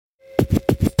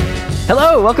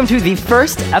Hello, welcome to the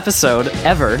first episode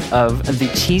ever of the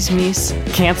Chismes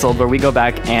Canceled, where we go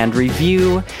back and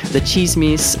review the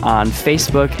Chismes on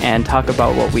Facebook and talk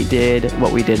about what we did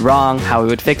wrong, how we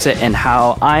would fix it, and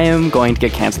how I am going to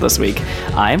get canceled this week.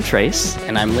 I am Trace.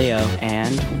 And I'm Leo.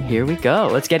 And here we go.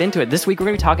 Let's get into it. This week we're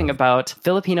going to be talking about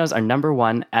Filipinos are number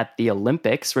one at the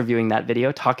Olympics, reviewing that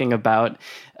video, talking about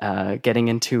getting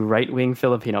into right-wing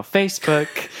Filipino Facebook,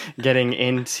 getting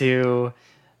into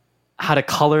how to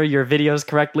color your videos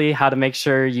correctly, how to make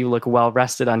sure you look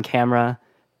well-rested on camera,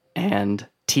 and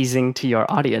teasing to your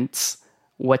audience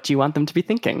what you want them to be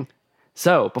thinking.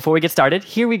 So, before we get started,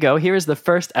 here we go. Here is the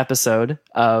first episode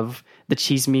of the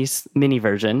Chismes mini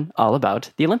version, all about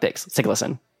the Olympics. Let's take a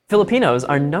listen. Filipinos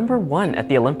are number one at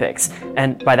the Olympics.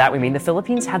 And by that we mean the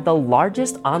Philippines had the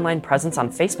largest online presence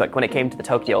on Facebook when it came to the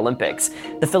Tokyo Olympics.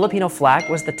 The Filipino flag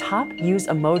was the top used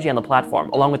emoji on the platform,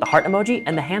 along with the heart emoji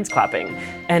and the hands clapping.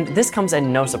 And this comes as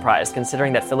no surprise,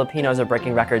 considering that Filipinos are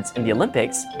breaking records in the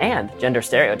Olympics and gender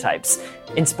stereotypes.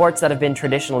 In sports that have been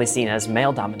traditionally seen as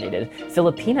male-dominated,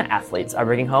 Filipina athletes are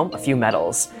bringing home a few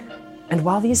medals. And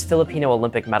while these Filipino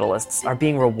Olympic medalists are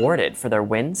being rewarded for their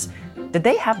wins, did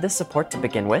they have this support to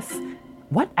begin with?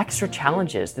 What extra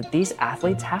challenges did these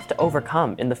athletes have to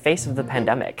overcome in the face of the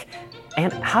pandemic?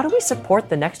 And how do we support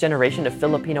the next generation of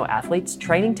Filipino athletes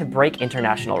training to break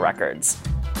international records?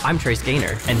 I'm Trace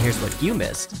Gaynor, and here's what you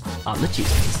missed on the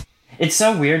Chismes. It's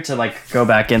so weird to go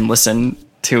back and listen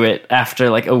to it after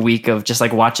a week of just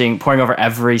poring over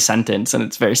every sentence, and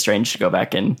it's very strange to go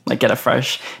back and get a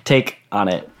fresh take on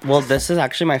it. Well, this is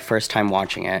actually my first time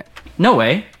watching it. No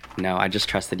way. No, I just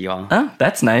trusted you all. Oh,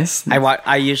 that's nice.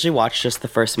 I usually watch just the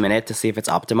first minute to see if it's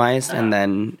optimized, and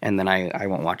then I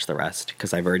won't watch the rest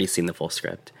because I've already seen the full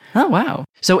script. Oh, wow.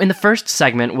 So in the first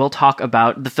segment, we'll talk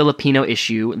about the Filipino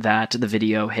issue that the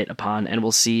video hit upon, and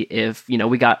we'll see if,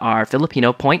 we got our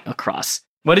Filipino point across.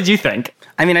 What did you think?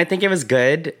 I mean, I think it was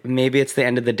good. Maybe it's the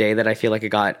end of the day that I feel like it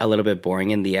got a little bit boring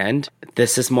in the end.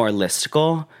 This is more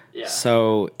listicle,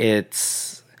 so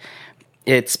it's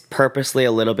purposely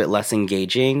a little bit less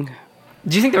engaging.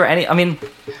 Do you think there were any... I mean,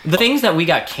 the things that we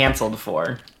got canceled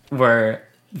for were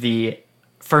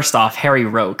first off, Harry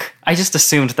Roque. I just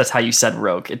assumed that's how you said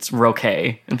Roque. It's Roque,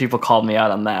 and people called me out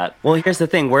on that. Well, here's the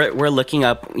thing. We're looking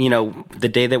up, the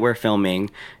day that we're filming,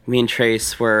 me and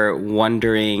Trace were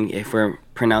wondering if we're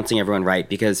pronouncing everyone right,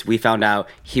 because we found out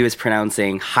he was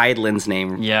pronouncing Heidlin's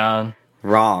name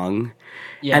wrong.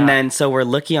 Yeah. And then, so we're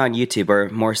looking on YouTube, or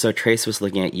more so Trace was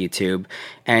looking at YouTube,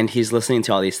 and he's listening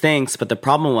to all these things, but the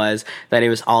problem was that it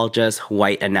was all just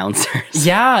white announcers.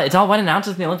 Yeah, it's all white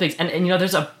announcers in the Olympics, and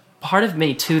there's a part of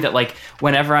me too that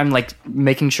whenever I'm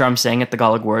making sure I'm saying it the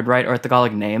Tagalog word right or the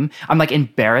Tagalog name, I'm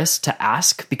embarrassed to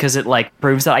ask because it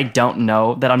proves that I don't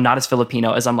know, that I'm not as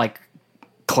Filipino as I'm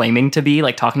claiming to be,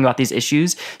 talking about these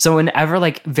issues. So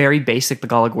whenever very basic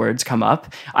Tagalog words come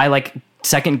up, I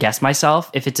second guess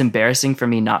myself if it's embarrassing for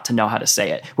me not to know how to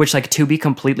say it, which to be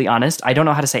completely honest, I don't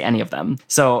know how to say any of them.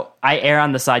 So I err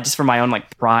on the side just for my own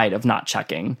pride of not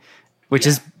checking, which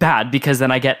is bad because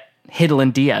then I get Hidl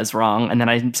and Diaz wrong, and then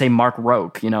I say Mark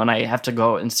Roque, and I have to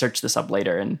go and search this up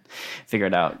later and figure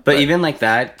it out. But even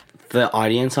that, the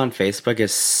audience on Facebook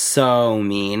is so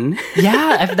mean.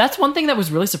 Yeah, that's one thing that was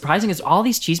really surprising is all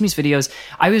these Chismes videos,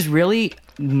 I was really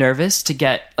nervous to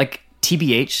get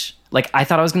TBH. I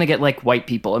thought I was going to get white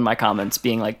people in my comments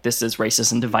being this is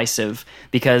racist and divisive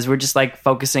because we're just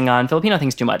focusing on Filipino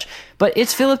things too much. But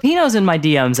it's Filipinos in my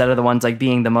DMs that are the ones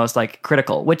being the most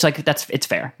critical, which it's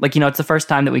fair. it's the first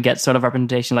time that we get sort of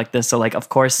representation like this. So of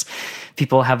course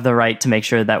people have the right to make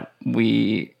sure that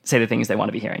we say the things they want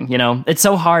to be hearing. It's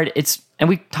so hard. And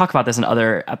we talk about this in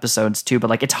other episodes too,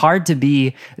 but it's hard to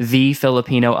be the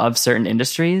Filipino of certain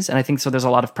industries. And I think so there's a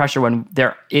lot of pressure when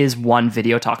there is one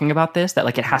video talking about this that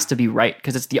it has to be right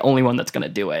because it's the only one that's going to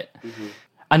do it. Mm-hmm.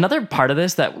 Another part of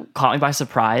this that caught me by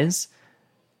surprise,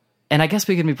 and I guess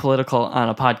we can be political on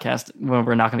a podcast when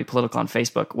we're not going to be political on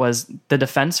Facebook, was the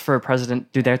defense for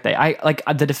President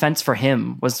Duterte. The defense for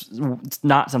him was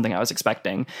not something I was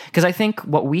expecting because I think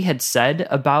what we had said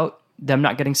about them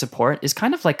not getting support is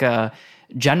kind of a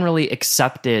generally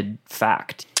accepted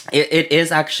fact. It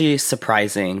is actually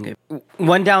surprising.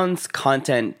 One Down's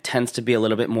content tends to be a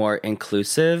little bit more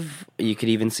inclusive. You could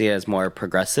even see it as more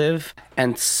progressive.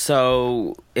 And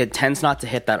so it tends not to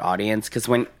hit that audience because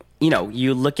when,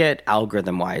 you look at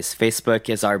algorithm-wise, Facebook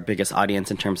is our biggest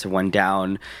audience in terms of One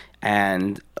Down,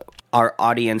 and our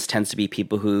audience tends to be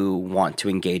people who want to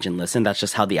engage and listen. That's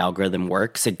just how the algorithm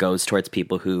works. It goes towards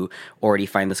people who already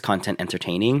find this content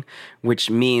entertaining, which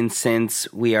means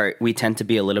since we tend to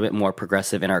be a little bit more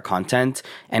progressive in our content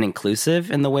and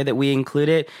inclusive in the way that we include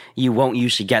it, you won't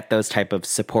usually get those type of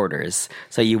supporters.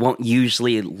 So you won't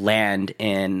usually land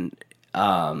in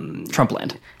Trump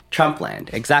land,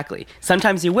 exactly.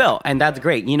 Sometimes you will, and that's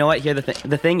great. You know what? Here,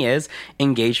 the thing is,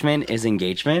 engagement is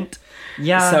engagement.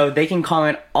 Yeah. So they can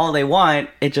comment all they want.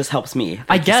 It just helps me.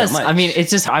 I guess. I mean, it's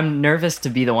just, I'm nervous to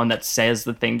be the one that says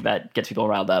the thing that gets people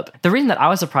riled up. The reason that I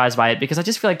was surprised by it, because I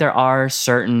just feel like there are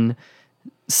certain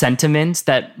sentiments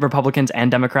that Republicans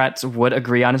and Democrats would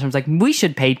agree on in terms of, like, we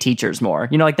should pay teachers more.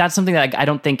 You know, like, that's something that, like, I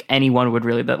don't think anyone would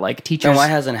really, that, like, teachers... And why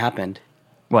hasn't it happened?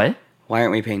 What? Why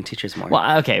aren't we paying teachers more?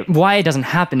 Well, okay, why it doesn't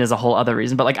happen is a whole other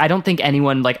reason. But, like, I don't think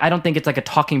anyone, like, I don't think it's, like, a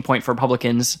talking point for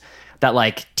Republicans that,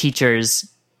 like, teachers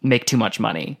make too much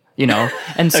money, you know?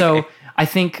 And so Okay. I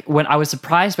think when I was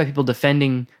surprised by people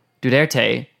defending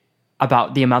Duterte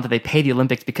about the amount that they pay the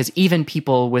Olympics, because even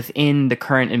people within the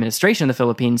current administration of the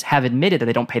Philippines have admitted that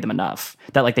they don't pay them enough,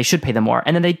 that, like, they should pay them more.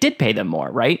 And then they did pay them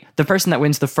more, right? The person that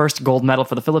wins the first gold medal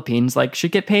for the Philippines, like,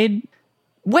 should get paid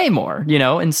way more, you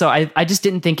know? And so I just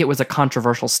didn't think it was a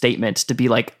controversial statement to be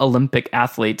like, Olympic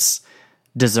athletes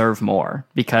deserve more,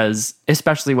 because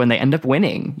especially when they end up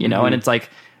winning, you know? And it's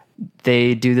like,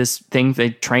 they do this thing,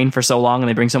 they train for so long and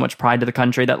they bring so much pride to the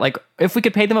country that, like, if we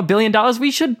could pay them $1 billion,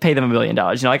 we should pay them $1 billion.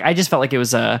 You know, like, I just felt like it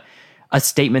was a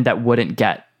statement that wouldn't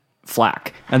get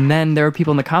flack. And then there were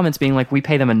people in the comments being like, we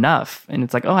pay them enough. And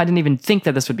it's like, oh, I didn't even think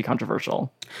that this would be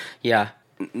controversial. Yeah.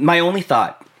 My only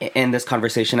thought in this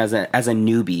conversation as a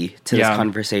newbie to this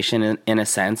conversation in a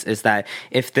sense is that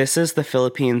if this is the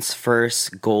Philippines'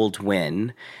 first gold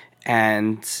win,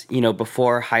 and, you know,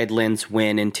 before Heidlin's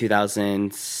win in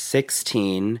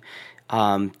 2016,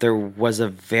 there was a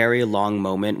very long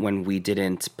moment when we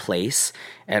didn't place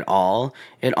at all.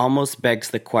 It almost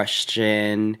begs the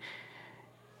question,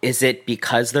 is it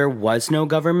because there was no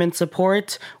government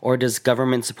support, or does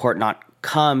government support not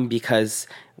come because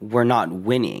we're not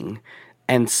winning?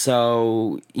 And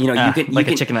so, you know, you can like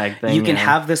a chicken egg thing. You can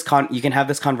have this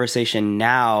conversation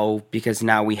now because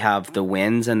now we have the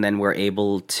wins, and then we're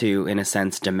able to, in a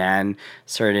sense, demand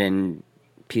certain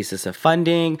pieces of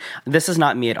funding. This is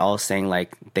not me at all saying,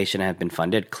 like, they shouldn't have been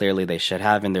funded. Clearly they should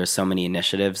have, and there's so many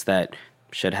initiatives that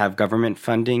should have government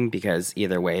funding, because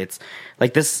either way, it's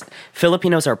like this.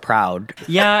 Filipinos are proud.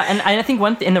 Yeah, and I think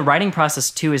in the writing process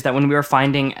too is that when we were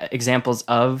finding examples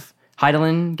of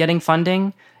Heidelin getting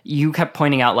funding, you kept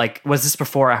pointing out, like, was this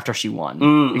before or after she won?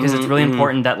 Because it's really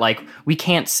important that, like, we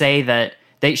can't say that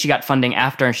she got funding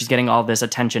after and she's getting all this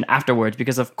attention afterwards,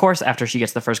 because of course after she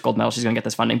gets the first gold medal she's going to get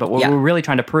this funding. But what we're really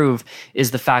trying to prove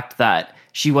is the fact that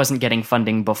she wasn't getting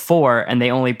funding before, and they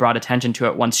only brought attention to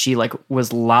it once she, like,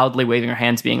 was loudly waving her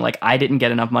hands being like, I didn't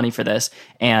get enough money for this,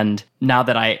 and now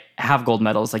that I have gold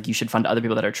medals, like, you should fund other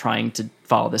people that are trying to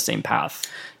follow the same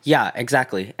path. Yeah,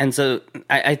 exactly. And so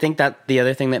I think that the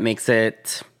other thing that makes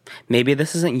it, maybe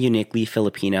this isn't uniquely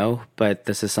Filipino, but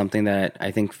this is something that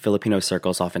I think Filipino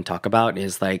circles often talk about,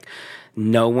 is like,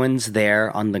 no one's there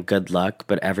on the good luck,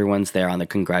 but everyone's there on the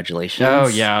congratulations. Oh,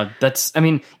 yeah. That's, I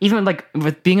mean, even like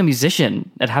with being a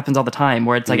musician, it happens all the time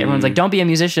where it's like, everyone's like, don't be a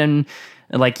musician.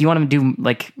 Like, you want to do,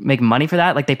 like, make money for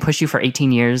that? Like, they push you for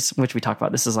 18 years, which we talk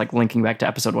about. This is like linking back to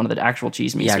episode 1 of the actual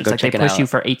Cheese Me. Yeah, It's go like check they it push out. you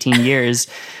for 18 years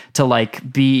to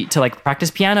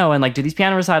practice piano and, like, do these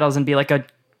piano recitals and be like a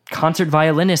concert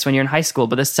violinist when you're in high school.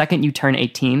 But the second you turn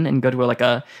 18 and go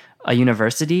to a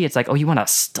university, it's like, oh, you want to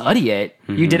study it?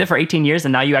 You did it for 18 years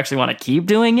and now you actually want to keep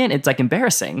doing it? It's like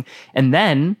embarrassing. And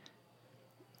then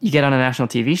you get on a national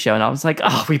TV show, and I was like,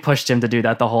 oh, we pushed him to do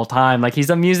that the whole time. Like, he's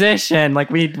a musician.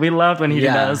 Like, we loved when he did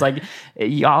that. I was like,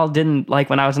 y'all didn't like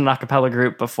when I was in an a cappella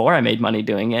group before I made money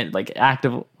doing it, like,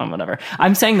 active, whatever.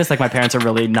 I'm saying this like my parents are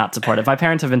really not supportive. My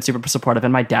parents have been super supportive,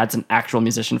 and my dad's an actual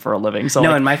musician for a living. So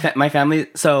no, like, and my family,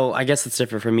 so I guess it's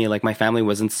different for me. Like, my family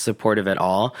wasn't supportive at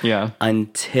all. Yeah.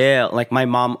 Until, like, my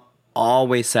mom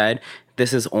always said,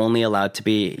 this is only allowed to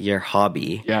be your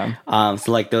hobby. Yeah.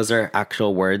 So, like, those are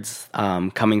actual words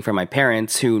coming from my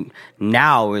parents, who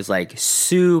now is, like,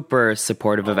 super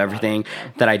supportive of everything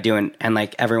that I do. And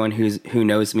like, everyone who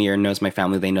knows me or knows my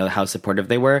family, they know how supportive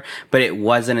they were. But it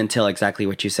wasn't until exactly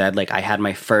what you said. Like, I had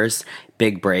my first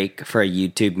big break for a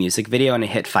YouTube music video, and it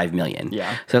hit 5 million.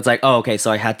 Yeah. So it's like, oh, okay. So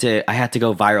I had to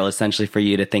go viral, essentially, for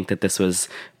you to think that this was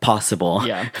possible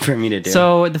for me to do.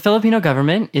 So the Filipino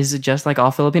government is just like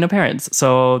all Filipino parents.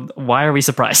 So why are we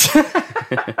surprised?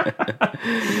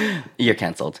 You're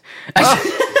canceled.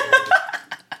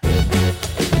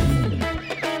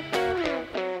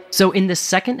 So in the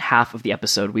second half of the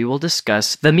episode, we will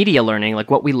discuss the media learning,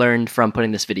 like what we learned from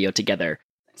putting this video together.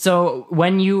 So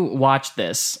when you watched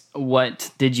this, what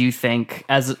did you think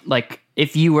as like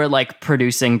if you were like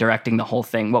producing, directing the whole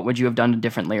thing, what would you have done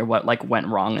differently or what like went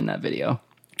wrong in that video?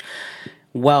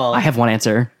 Well, I have one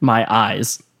answer, my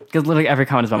eyes. Because literally every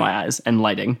comment is about my eyes and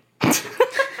lighting.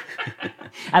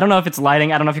 I don't know if it's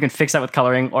lighting. I don't know if you can fix that with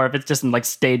coloring or if it's just like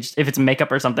staged, if it's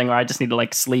makeup or something, or I just need to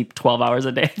like sleep 12 hours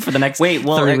a day for the next 3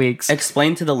 weeks.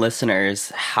 Explain to the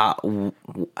listeners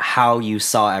how you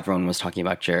saw everyone was talking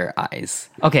about your eyes.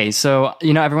 Okay, so,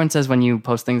 everyone says when you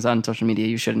post things on social media,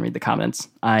 you shouldn't read the comments.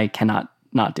 I cannot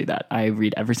not do that. I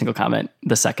read every single comment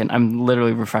the second. I'm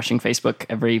literally refreshing Facebook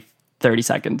every 30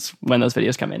 seconds when those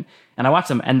videos come in. And I watch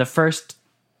them, and the first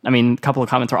couple of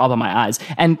comments are all about my eyes.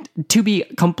 And to be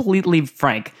completely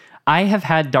frank, I have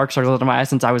had dark circles under my eyes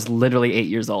since I was literally 8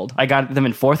 years old. I got them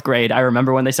in 4th grade. I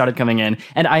remember when they started coming in,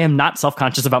 and I am not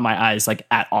self-conscious about my eyes, like,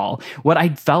 at all. What I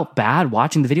felt bad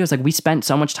watching the videos, like, we spent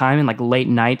so much time in, like, late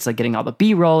nights, like, getting all the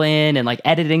B-roll in and, like,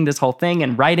 editing this whole thing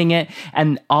and writing it,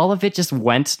 and all of it just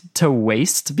went to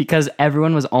waste because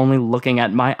everyone was only looking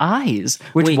at my eyes,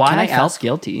 which is why I felt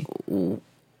guilty.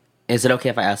 Is it okay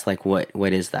if I ask, like,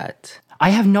 what is that? I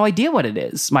have no idea what it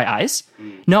is. My eyes?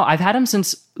 No, I've had them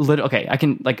since okay, I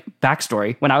can like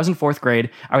backstory. When I was in 4th grade,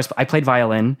 I played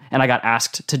violin and I got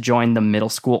asked to join the middle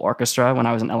school orchestra when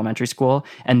I was in elementary school,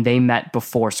 and they met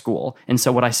before school. And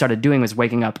so what I started doing was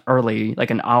waking up early,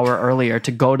 like an hour earlier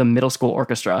to go to middle school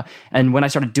orchestra. And when I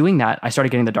started doing that, I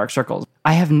started getting the dark circles.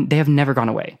 They have never gone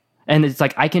away. And it's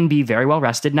like I can be very well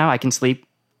rested now. I can sleep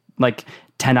like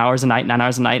 10 hours a night, 9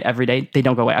 hours a night every day. They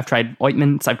don't go away. I've tried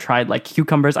ointments. I've tried like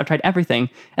cucumbers. I've tried everything.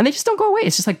 And they just don't go away.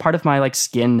 It's just like part of my like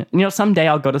skin. Someday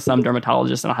I'll go to some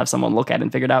dermatologist and I'll have someone look at it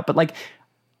and figure it out. But like,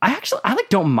 I like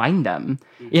don't mind them,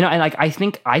 and like, I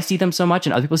think I see them so much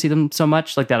and other people see them so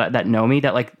much like that know me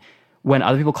that like when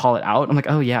other people call it out, I'm like,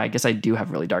 oh yeah, I guess I do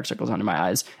have really dark circles under my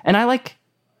eyes. And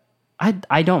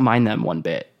I don't mind them one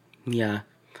bit. Yeah.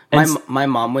 My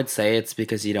mom would say it's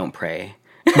because you don't pray.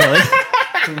 Really?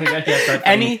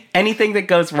 Anything that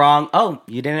goes wrong, oh,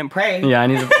 you didn't pray. Yeah, I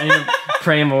need to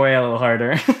pray him away a little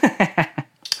harder.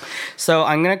 So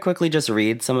I'm going to quickly just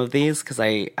read some of these because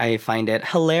I find it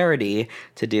hilarity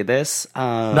to do this. The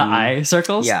eye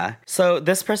circles? Yeah. So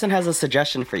this person has a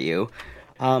suggestion for you.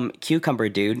 Cucumber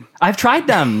dude. I've tried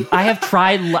them. I have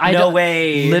tried. No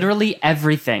way. Literally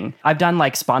everything. I've done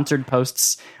like sponsored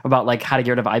posts about like how to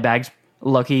get rid of eye bags.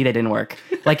 Lucky they didn't work.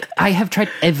 Like, I have tried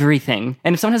everything.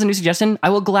 And if someone has a new suggestion, I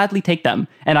will gladly take them.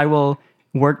 And I will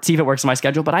see if it works in my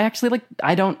schedule. But I actually,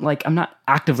 I'm not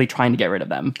actively trying to get rid of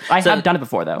them. I have done it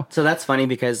before, though. So that's funny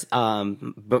because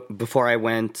before I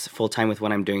went full-time with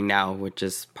what I'm doing now, which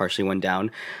is partially one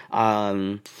down,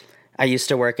 I used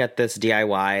to work at this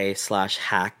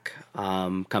DIY/hack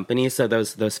company. So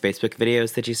those Facebook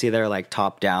videos that you see there are like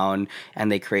top down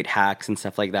and they create hacks and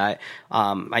stuff like that.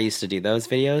 I used to do those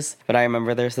videos, but I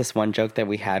remember there's this one joke that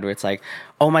we had where it's like,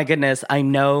 oh my goodness, I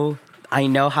know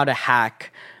how to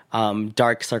hack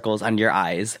dark circles under your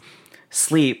eyes.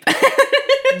 Sleep.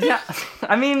 Yeah.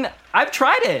 I've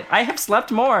tried it. I have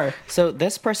slept more. So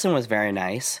this person was very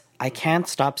nice. I can't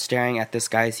stop staring at this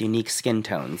guy's unique skin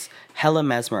tones. Hella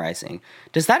mesmerizing.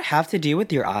 Does that have to do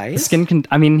with your eyes?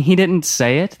 He didn't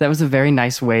say it. That was a very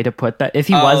nice way to put that. If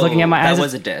he was looking at my eyes... That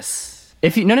was a diss.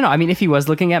 If he was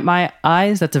looking at my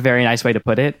eyes, that's a very nice way to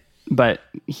put it. But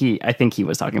I think he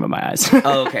was talking about my eyes.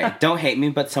 Oh, okay. Don't hate me,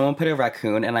 but someone put a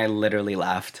raccoon and I literally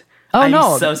laughed. Oh,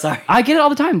 no. I'm so sorry. I get it all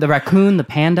the time. The raccoon, the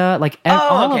panda, like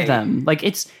all of them. Like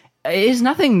it is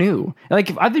nothing new.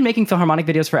 Like I've been making Philharmonic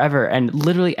videos forever, and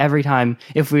literally every time,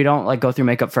 if we don't like go through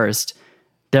makeup first,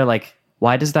 they're like,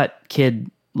 "Why does that kid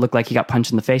look like he got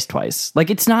punched in the face twice?" Like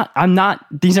these are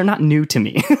not new to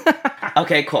me.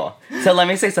 Okay, cool. So let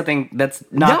me say something that's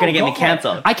not going to get me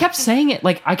canceled. I kept saying it,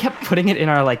 like I kept putting it in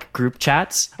our like group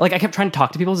chats. Like I kept trying to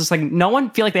talk to people, just like no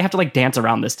one feel like they have to like dance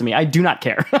around this to me. I do not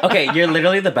care. Okay, you're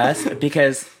literally the best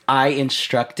because I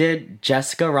instructed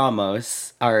Jessica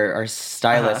Ramos, our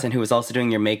stylist, and who was also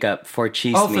doing your makeup for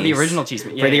Cheese Oh, for the original Cheese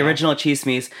Me's. Original Cheese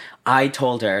Me's, I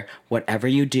told her, whatever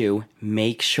you do,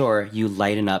 make sure you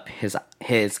lighten up his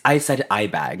I said eye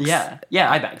bags. Yeah,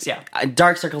 eye bags, yeah.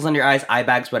 Dark circles under your eyes, eye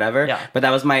bags, whatever. Yeah. But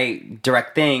that was my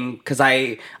direct thing because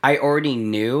I already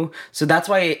knew. So that's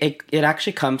why it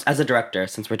actually comes as a director,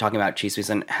 since we're talking about Cheese Me's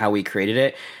and how we created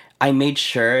it. I made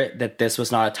sure that this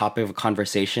was not a topic of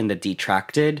conversation that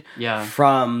detracted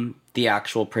from the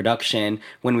actual production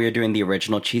when we were doing the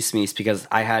original Cheese Me's, because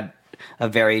I had a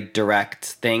very direct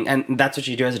thing. And that's what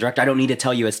you do as a director. I don't need to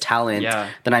tell you as talent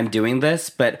that I'm doing this,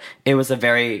 but it was a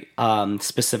very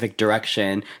specific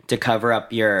direction to cover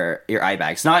up your eye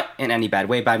bags. Not in any bad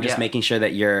way, but I'm just making sure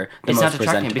that you're the most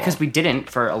presentable. Because we didn't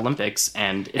for Olympics,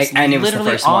 and it's and it was literally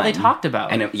the first all one they talked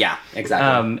about. And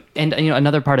exactly. And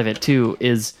another part of it too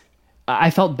is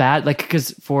I felt bad, like,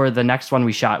 because for the next one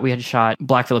we had shot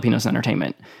Black Filipinos in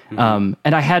Entertainment. And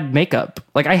I had makeup.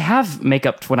 Like, I have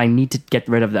makeup when I need to get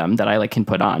rid of them that I like can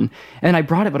put on. And I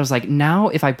brought it, but I was like, now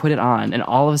if I put it on and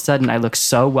all of a sudden I look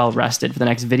so well rested for the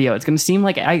next video, it's going to seem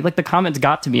like the comments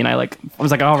got to me, and I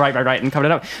was like, oh, right, and covered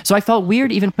it up. So I felt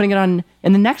weird even putting it on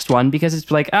in the next one, because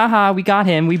it's like, we got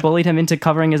him. We bullied him into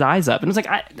covering his eyes up. And it's like,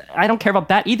 I don't care about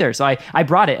that either. So I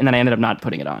brought it, and then I ended up not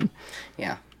putting it on.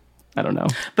 Yeah. I don't know.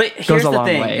 But here's the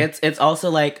thing. It's also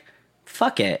like,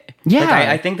 fuck it. Yeah. Like,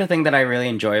 I think the thing that I really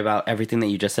enjoy about everything that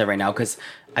you just said right now, because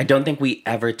I don't think we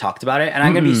ever talked about it, and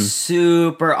I'm going to be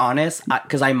super honest,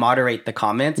 because I moderate the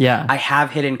comments. Yeah. I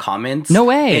have hidden comments. No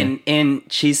way. In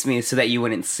Chismes so that you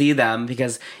wouldn't see them,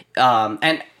 because,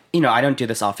 and, I don't do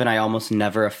this often. I almost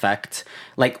never affect,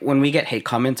 like, when we get hate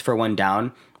comments for one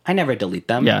down, I never delete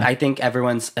them. Yeah. I think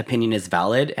everyone's opinion is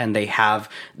valid, and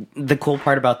the cool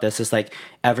part about this is, like,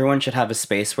 everyone should have a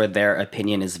space where their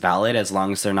opinion is valid as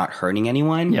long as they're not hurting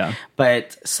anyone. Yeah.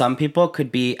 But some people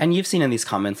could be, and you've seen in these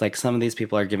comments, like, some of these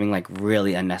people are giving, like,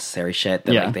 really unnecessary shit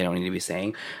that like they don't need to be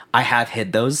saying. I have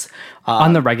hid those.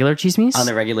 On the regular Chismes? On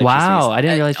the regular Wow, Chismes. I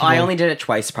didn't realize. I only did it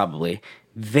twice, probably.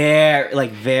 Very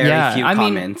few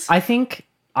comments. I think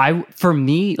for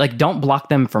me, like, don't block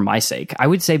them for my sake. I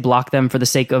would say block them for the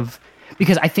sake of,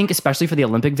 because I think especially for the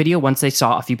Olympic video, once they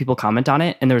saw a few people comment on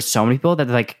it, and there were so many people that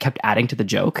like kept adding to the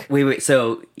joke. Wait.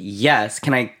 So yes,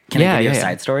 can I give you a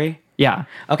side story? Yeah.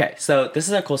 Okay. So this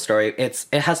is a cool story. It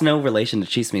has no relation to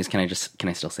Chismes. Can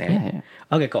I still say it? Yeah.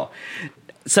 Okay. Cool.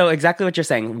 So exactly what you're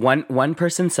saying. One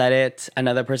person said it,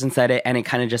 another person said it, and it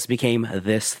kind of just became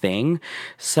this thing.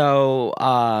 So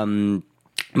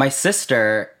my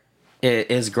sister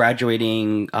is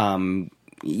graduating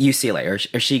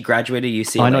UCLA, or she graduated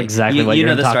UCLA. Oh, I know exactly what you're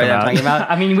know the story that I'm talking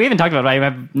about. I mean, we haven't talked about it, but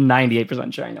I'm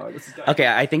 98% sure I know where this is going. Okay,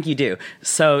 I think you do.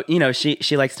 So,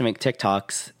 she likes to make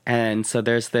TikToks, and so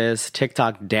there's this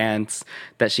TikTok dance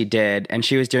that she did, and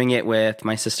she was doing it with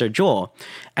my sister Jewel.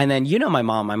 And then my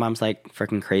mom's like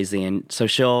freaking crazy, and so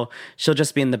she'll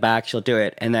just be in the back, she'll do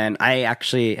it. And then I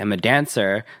actually am a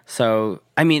dancer, so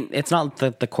I mean, it's not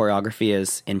that the choreography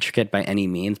is intricate by any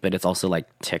means, but it's also like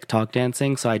TikTok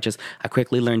dancing. So I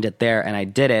quickly learned it there, and I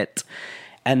did it.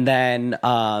 And then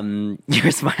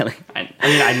you're smiling.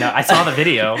 I know. I saw the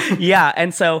video. Yeah.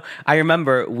 And so I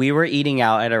remember we were eating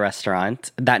out at a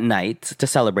restaurant that night to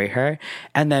celebrate her.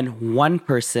 And then one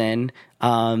person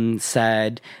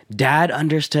said, "Dad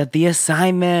understood the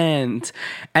assignment."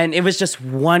 And it was just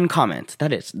one comment.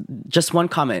 That is just one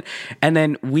comment. And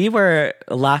then we were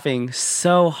laughing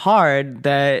so hard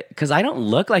that, because I don't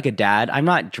look like a dad. I'm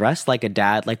not dressed like a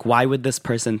dad. Like, why would this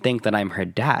person think that I'm her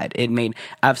dad? It made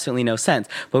absolutely no sense.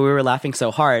 But we were laughing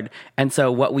so hard. And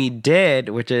so what we did,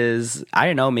 which is, I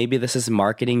don't know, maybe this is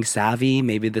marketing savvy.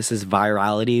 Maybe this is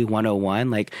virality 101.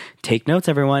 Like, take notes,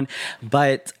 everyone.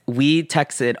 But we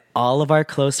texted all of our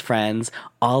close friends,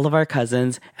 all of our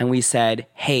cousins, and we said,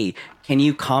 "Hey, can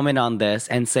you comment on this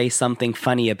and say something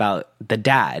funny about the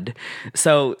dad?"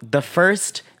 So the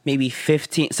first maybe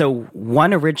 15, so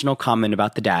one original comment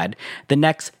about the dad, the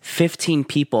next 15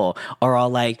 people are all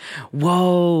like,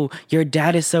 "Whoa, your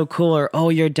dad is so cool," or "Oh,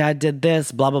 your dad did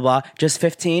this," blah, blah, blah. Just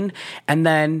 15. And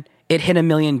then it hit 1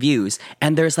 million views,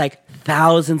 and there's like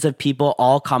thousands of people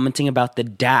all commenting about the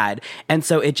dad. And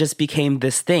so it just became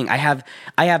this thing. I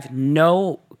have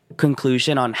no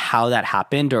conclusion on how that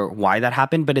happened or why that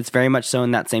happened, but it's very much so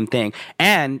in that same thing.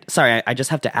 And sorry, I just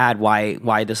have to add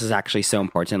why this is actually so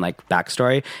important, like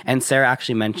backstory. And Sarah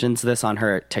actually mentions this on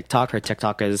her TikTok. Her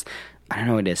TikTok is, I don't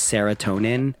know what it is,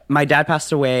 serotonin. My dad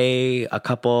passed away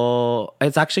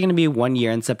it's actually going to be 1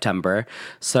 year in September.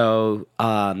 So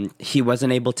he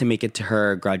wasn't able to make it to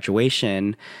her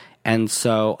graduation. And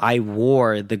so I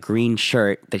wore the green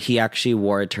shirt that he actually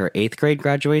wore to her 8th grade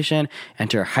graduation and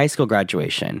to her high school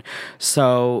graduation.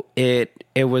 So it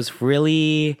was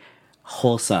really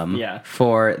wholesome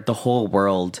for the whole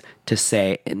world to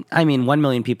say, I mean, 1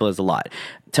 million people is a lot,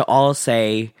 to all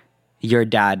say, "Your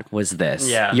dad was this.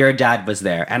 Yeah. Your dad was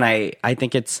there." And I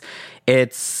think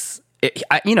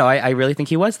I really think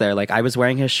he was there. Like, I was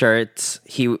wearing his shirt.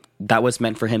 That was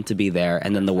meant for him to be there,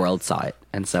 and then the world saw it.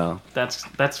 And so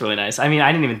that's really nice. I mean,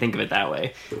 I didn't even think of it that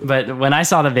way, but when I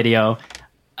saw the video,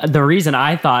 the reason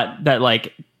I thought that,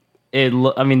 like,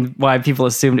 why people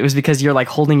assumed it was because you're like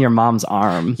holding your mom's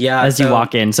arm as you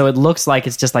walk in. So it looks like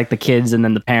it's just like the kids and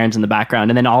then the parents in the background.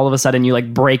 And then all of a sudden you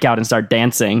like break out and start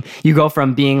dancing. You go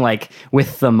from being like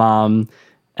with the mom,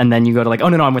 and then you go to like, oh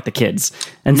no, I'm with the kids.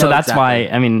 And so that's why,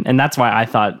 and that's why I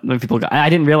thought when people I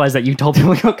didn't realize that you told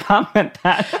people to go comment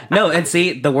that. No, and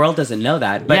see, the world doesn't know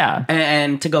that. But, yeah.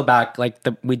 And to go back, like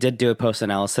we did do a post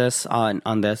analysis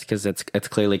on this because it's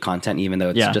clearly content, even though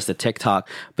it's just a TikTok.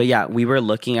 But yeah, we were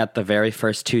looking at the very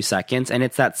first 2 seconds, and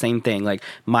it's that same thing. Like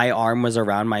my arm was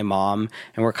around my mom,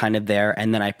 and we're kind of there,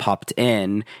 and then I popped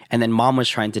in, and then mom was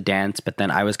trying to dance, but then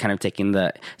I was kind of taking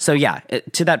so yeah,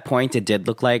 to that point, it did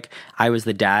look like I was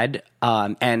the dad.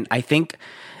 And I think,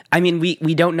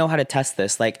 we don't know how to test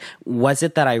this. Like, was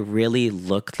it that I really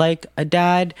looked like a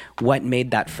dad? What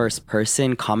made that first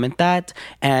person comment that?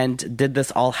 And did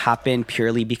this all happen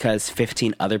purely because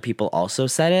 15 other people also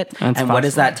said it? And what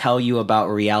does that tell you about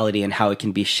reality and how it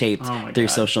can be shaped through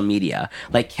social media?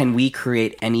 Like, can we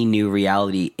create any new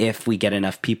reality if we get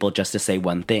enough people just to say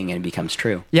one thing and it becomes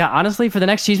true? Yeah, honestly, for the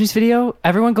next Cheese Me's video,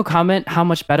 everyone go comment how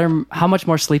much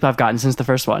more sleep I've gotten since the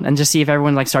first one, and just see if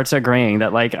everyone like starts agreeing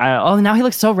that like, now he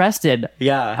looks so rested.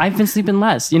 Yeah, I've been sleeping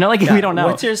less. We don't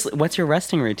know. What's your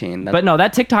resting routine? But no,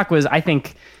 that TikTok was, I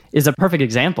think, is a perfect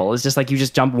example. It's just like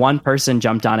one person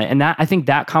jumped on it, and I think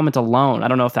that comment alone, I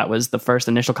don't know if that was the first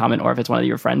initial comment or if it's one of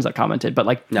your friends that commented, but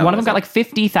like one of them got like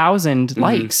 50,000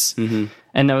 likes, and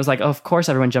it was like, of course,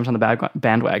 everyone jumped on the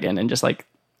bandwagon and just like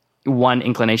one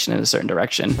inclination in a certain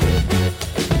direction.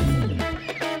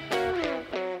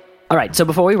 All right, so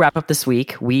before we wrap up this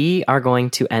week, we are going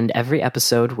to end every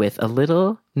episode with a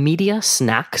little media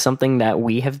snack, something that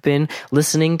we have been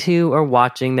listening to or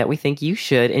watching that we think you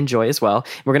should enjoy as well.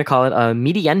 We're going to call it a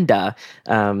medienda.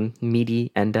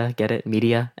 Medienda, get it?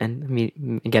 Media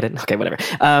and get it? Okay, whatever.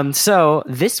 So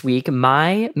this week,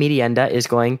 my medienda is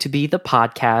going to be the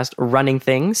podcast Running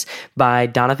Things by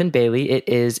Donovan Bailey. It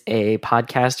is a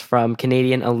podcast from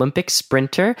Canadian Olympic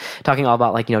sprinter, talking all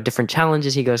about different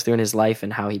challenges he goes through in his life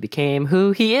and how he became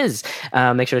who he is.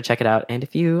 Make sure to check it out. And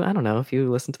if you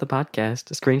listen to the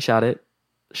podcast, screenshot it,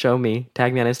 show me,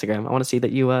 tag me on Instagram. I want to see that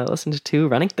you listened to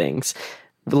Running Things.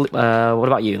 What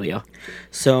about you, Leo?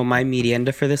 So my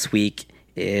medienda for this week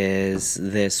is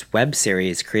this web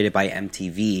series created by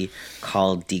MTV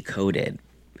called Decoded.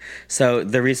 So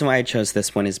the reason why I chose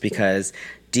this one is because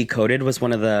Decoded was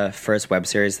one of the first web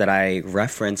series that I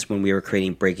referenced when we were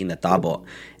creating Breaking the Tabo.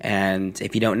 And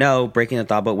if you don't know, Breaking the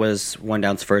Tabo was One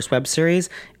Down's first web series,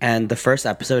 and the first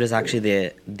episode is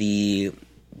actually the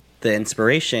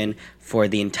inspiration for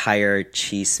the entire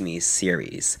Cheese Me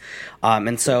series.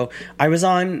 And so I was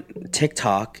on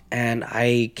TikTok and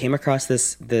I came across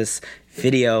this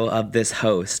video of this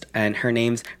host, and her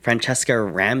name's Francesca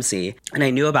Ramsey, and I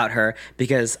knew about her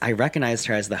because I recognized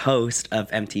her as the host of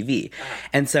MTV.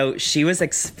 And so she was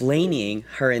explaining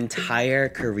her entire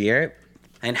career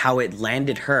and how it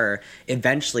landed her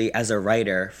eventually as a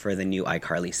writer for the new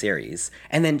iCarly series.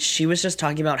 And then she was just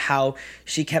talking about how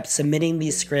she kept submitting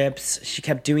these scripts, she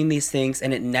kept doing these things,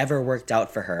 and it never worked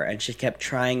out for her. And she kept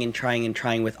trying and trying and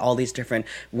trying with all these different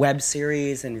web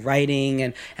series and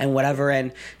writing and whatever.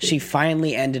 And she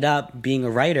finally ended up being a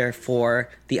writer for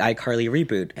the iCarly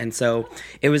reboot. And so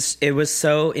it was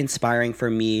so inspiring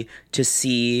for me to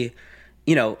see,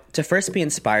 to first be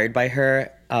inspired by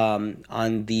her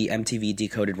on the MTV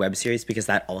Decoded web series, because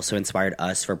that also inspired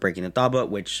us for Breaking the Tabo,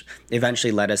 which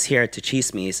eventually led us here to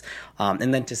Cheese Me's,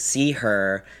 and then to see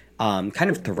her kind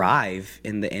of thrive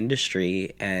in the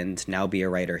industry and now be a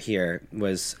writer here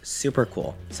was super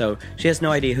cool. So she has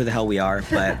no idea who the hell we are,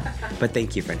 but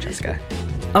thank you, Francesca.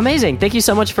 Amazing. Thank you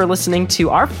so much for listening to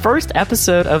our first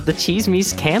episode of the Cheese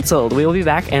Me's Canceled. We will be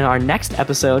back, and our next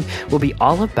episode will be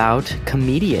all about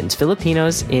comedians,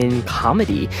 Filipinos in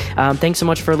comedy. Thanks so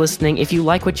much for listening. If you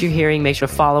like what you're hearing, make sure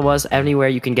to follow us anywhere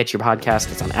you can get your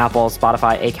podcast. It's on Apple,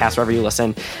 Spotify, Acast, wherever you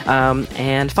listen.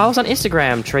 And follow us on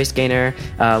Instagram, Trace Gaynor,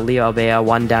 Leo Albea,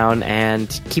 One Down,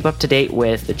 and keep up to date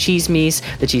with the Cheese Me's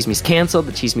Canceled,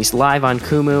 the Cheese Me's Live on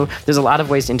Kumu. There's a lot of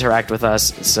ways to interact with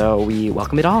us, so we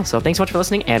welcome it all. So thanks so much for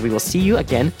listening, and we will see you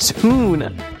again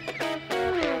soon.